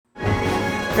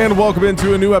And welcome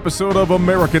into a new episode of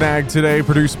American Ag Today,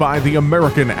 produced by the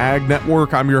American Ag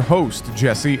Network. I'm your host,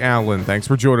 Jesse Allen. Thanks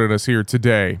for joining us here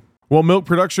today. Well, milk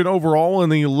production overall in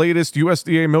the latest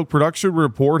USDA milk production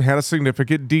report had a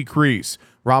significant decrease.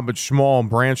 Robert Schmall,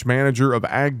 branch manager of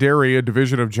Ag Dairy, a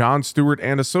division of John Stewart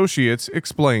and Associates,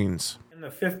 explains. In the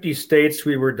 50 states,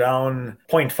 we were down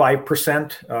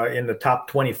 0.5%. In the top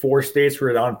 24 states, we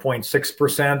were down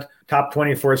 0.6%. Top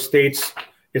 24 states,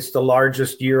 it's the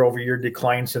largest year-over-year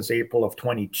decline since April of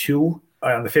 22.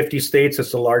 In the 50 states,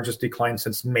 it's the largest decline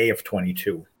since May of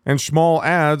 22. And Schmall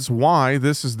adds why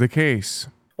this is the case.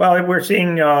 Well, we're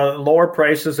seeing lower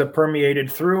prices have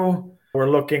permeated through. We're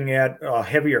looking at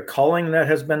heavier culling that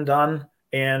has been done,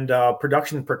 and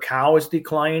production per cow has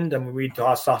declined. I mean, we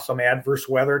saw some adverse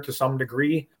weather to some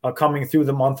degree coming through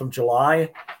the month of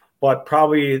July, but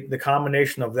probably the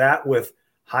combination of that with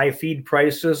high feed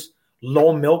prices,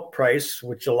 low milk price,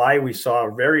 which July we saw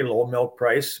a very low milk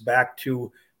price back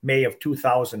to May of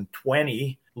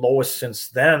 2020, lowest since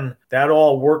then. That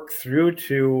all worked through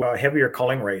to a heavier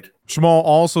culling rate. Schmall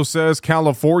also says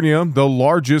California, the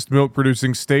largest milk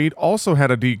producing state, also had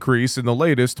a decrease in the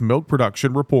latest milk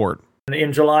production report.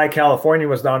 In July, California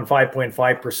was down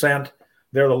 5.5%.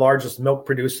 They're the largest milk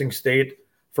producing state.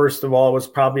 First of all, it was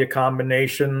probably a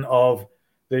combination of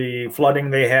the flooding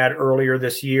they had earlier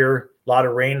this year. A lot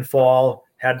of rainfall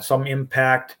had some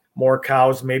impact. More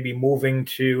cows maybe moving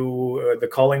to the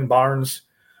culling barns.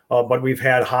 But we've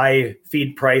had high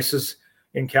feed prices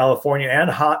in California and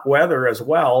hot weather as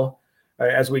well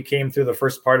as we came through the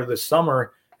first part of the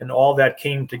summer. And all that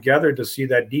came together to see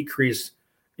that decrease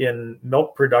in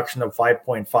milk production of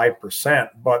 5.5%.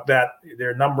 But that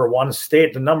their number one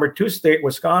state, the number two state,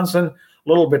 Wisconsin, a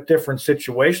little bit different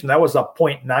situation. That was up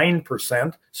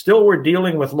 0.9%. Still, we're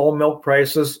dealing with low milk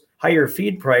prices, higher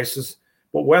feed prices,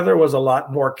 but weather was a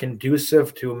lot more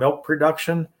conducive to milk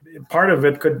production. Part of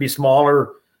it could be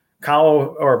smaller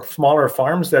cow or smaller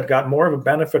farms that got more of a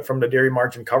benefit from the dairy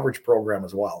margin coverage program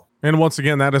as well. And once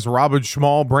again, that is Robert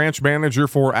Schmall, branch manager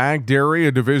for Ag Dairy,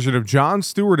 a division of John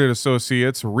Stewart and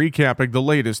Associates, recapping the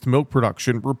latest milk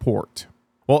production report.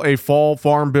 Well, a fall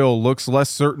farm bill looks less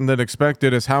certain than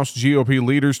expected as House GOP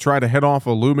leaders try to head off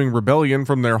a looming rebellion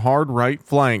from their hard right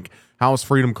flank. House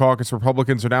Freedom Caucus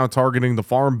Republicans are now targeting the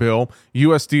Farm Bill,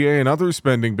 USDA, and other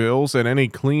spending bills, and any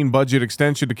clean budget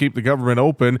extension to keep the government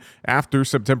open after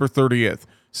September 30th.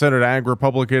 Senate Ag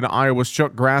Republican Iowa's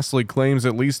Chuck Grassley claims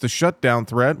at least a shutdown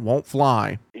threat won't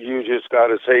fly. You just got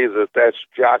to say that that's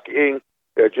jockeying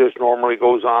that just normally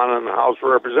goes on in the House of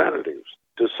Representatives.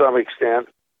 To some extent,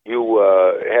 you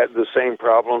had the same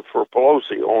problem for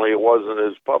Pelosi, only it wasn't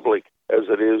as public as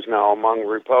it is now among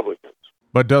Republicans.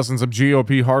 But dozens of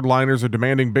GOP hardliners are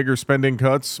demanding bigger spending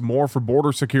cuts, more for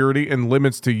border security, and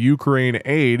limits to Ukraine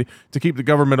aid to keep the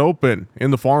government open.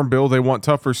 In the Farm Bill, they want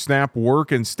tougher SNAP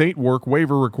work and state work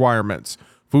waiver requirements.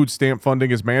 Food stamp funding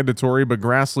is mandatory, but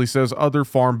Grassley says other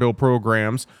Farm Bill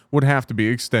programs would have to be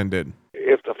extended.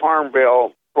 If the Farm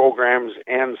Bill programs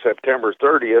end September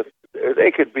 30th,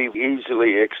 they could be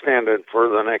easily extended for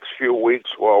the next few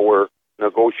weeks while we're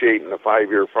negotiating the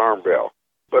 5-year Farm Bill.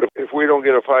 But if we don't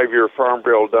get a 5-year Farm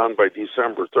Bill done by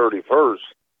December 31st,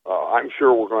 I'm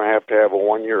sure we're going to have a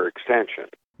 1-year extension.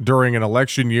 During an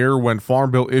election year when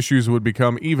Farm Bill issues would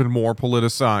become even more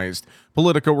politicized.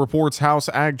 Politico reports House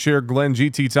Ag Chair Glenn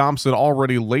G.T. Thompson,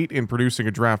 already late in producing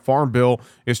a draft Farm Bill,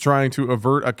 is trying to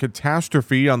avert a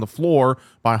catastrophe on the floor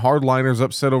by hardliners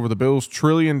upset over the bill's $1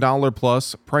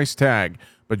 trillion-plus price tag.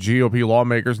 But GOP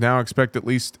lawmakers now expect at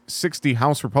least 60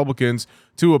 House Republicans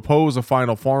to oppose a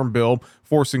final Farm Bill,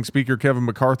 forcing Speaker Kevin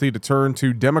McCarthy to turn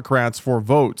to Democrats for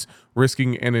votes,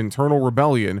 risking an internal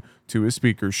rebellion to his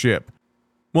speakership.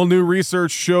 Well, new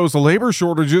research shows labor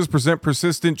shortages present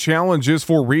persistent challenges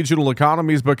for regional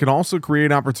economies, but can also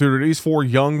create opportunities for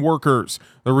young workers.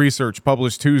 The research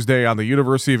published Tuesday on the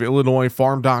University of Illinois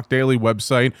Farm Doc Daily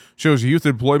website shows youth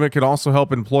employment can also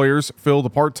help employers fill the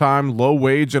part-time,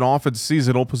 low-wage, and often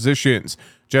seasonal positions.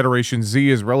 Generation Z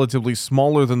is relatively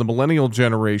smaller than the millennial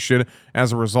generation.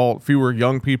 As a result, fewer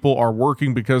young people are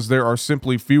working because there are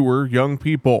simply fewer young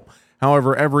people.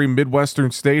 However, every Midwestern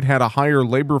state had a higher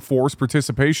labor force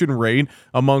participation rate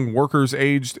among workers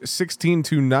aged 16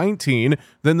 to 19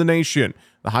 than the nation.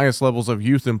 The highest levels of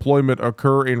youth employment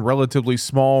occur in relatively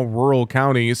small rural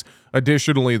counties.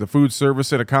 Additionally, the food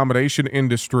service and accommodation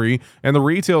industry and the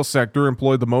retail sector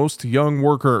employ the most young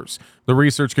workers. The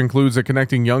research concludes that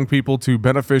connecting young people to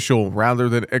beneficial rather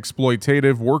than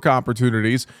exploitative work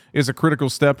opportunities is a critical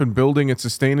step in building and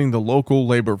sustaining the local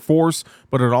labor force,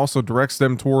 but it also directs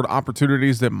them toward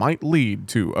opportunities that might lead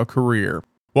to a career.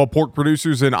 While pork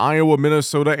producers in Iowa,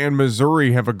 Minnesota, and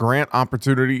Missouri have a grant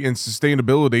opportunity in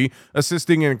sustainability,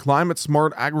 assisting in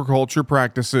climate-smart agriculture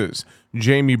practices.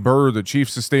 Jamie Burr, the Chief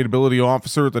Sustainability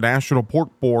Officer at the National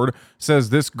Pork Board, says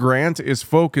this grant is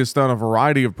focused on a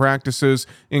variety of practices,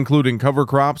 including cover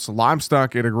crops,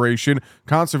 livestock integration,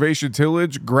 conservation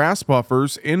tillage, grass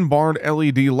buffers, in-barn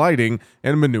LED lighting,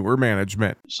 and manure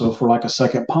management. So for like a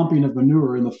second pumping of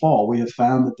manure in the fall, we have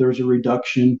found that there's a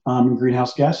reduction in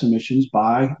greenhouse gas emissions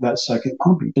by that second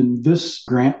pumping. In this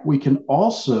grant, we can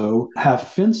also have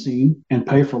fencing and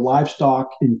pay for livestock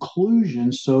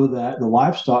inclusion so that the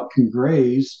livestock can graze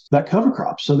that cover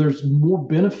crop. So there's more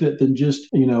benefit than just,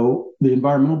 the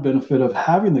environmental benefit of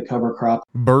having the cover crop.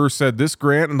 Burr said this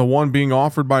grant and the one being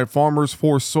offered by Farmers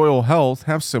for Soil Health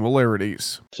have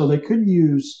similarities. So they could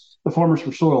use the Farmers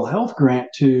for Soil Health grant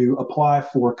to apply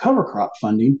for cover crop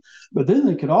funding, but then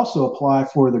they could also apply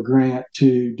for the grant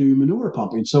to do manure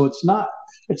pumping. So it's not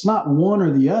one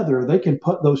or the other. They can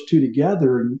put those two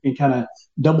together and kind of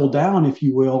double down, if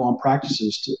you will, on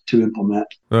practices to implement.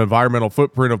 The environmental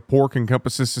footprint of pork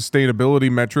encompasses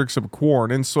sustainability metrics of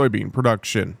corn and soybean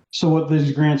production. So what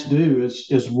these grants do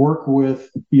is work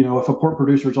with, if a pork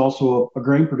producer is also a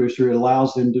grain producer, it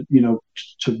allows them to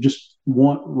just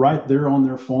want right there on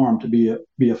their farm to be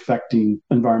affecting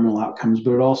environmental outcomes,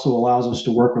 but it also allows us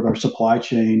to work with our supply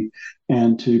chain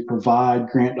and to provide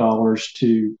grant dollars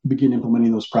to begin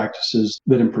implementing those practices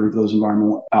that improve those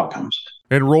environmental outcomes.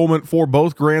 Enrollment for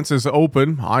both grants is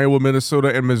open. Iowa,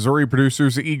 Minnesota, and Missouri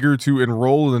producers eager to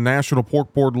enroll in the National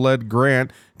Pork Board-led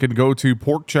grant can go to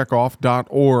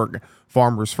porkcheckoff.org.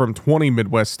 Farmers from 20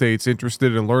 Midwest states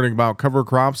interested in learning about cover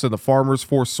crops and the Farmers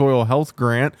for Soil Health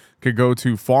grant can go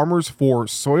to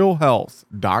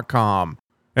farmersforsoilhealth.com.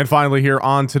 And finally, here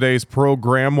on today's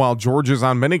program, while Georgia's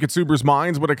on many consumers'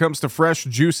 minds when it comes to fresh,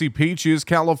 juicy peaches,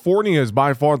 California is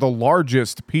by far the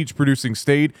largest peach-producing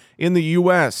state in the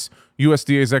U.S.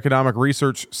 USDA's Economic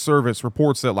Research Service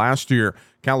reports that last year,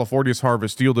 California's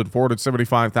harvest yielded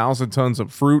 475,000 tons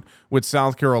of fruit, with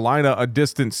South Carolina a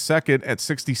distant second at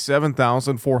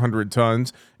 67,400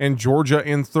 tons, and Georgia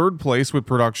in third place with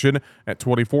production at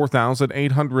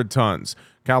 24,800 tons.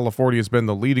 California has been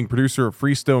the leading producer of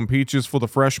freestone peaches for the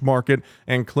fresh market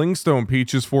and clingstone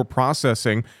peaches for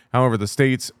processing. However, the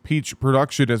state's peach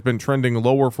production has been trending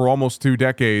lower for almost 2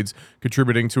 decades,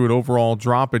 contributing to an overall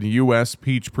drop in U.S.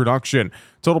 peach production.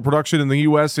 Total production in the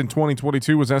U.S. in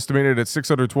 2022 was estimated at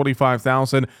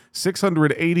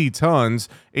 625,680 tons,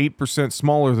 8%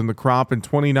 smaller than the crop in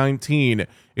 2019.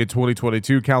 In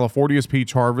 2022, California's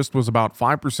peach harvest was about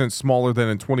 5% smaller than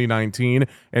in 2019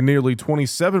 and nearly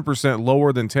 27%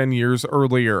 lower than 10 years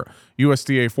earlier.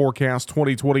 USDA forecast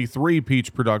 2023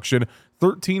 peach production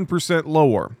 13%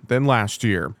 lower than last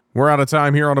year. We're out of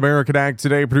time here on American Ag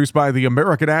Today, produced by the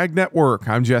American Ag Network.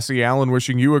 I'm Jesse Allen,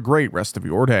 wishing you a great rest of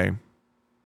your day.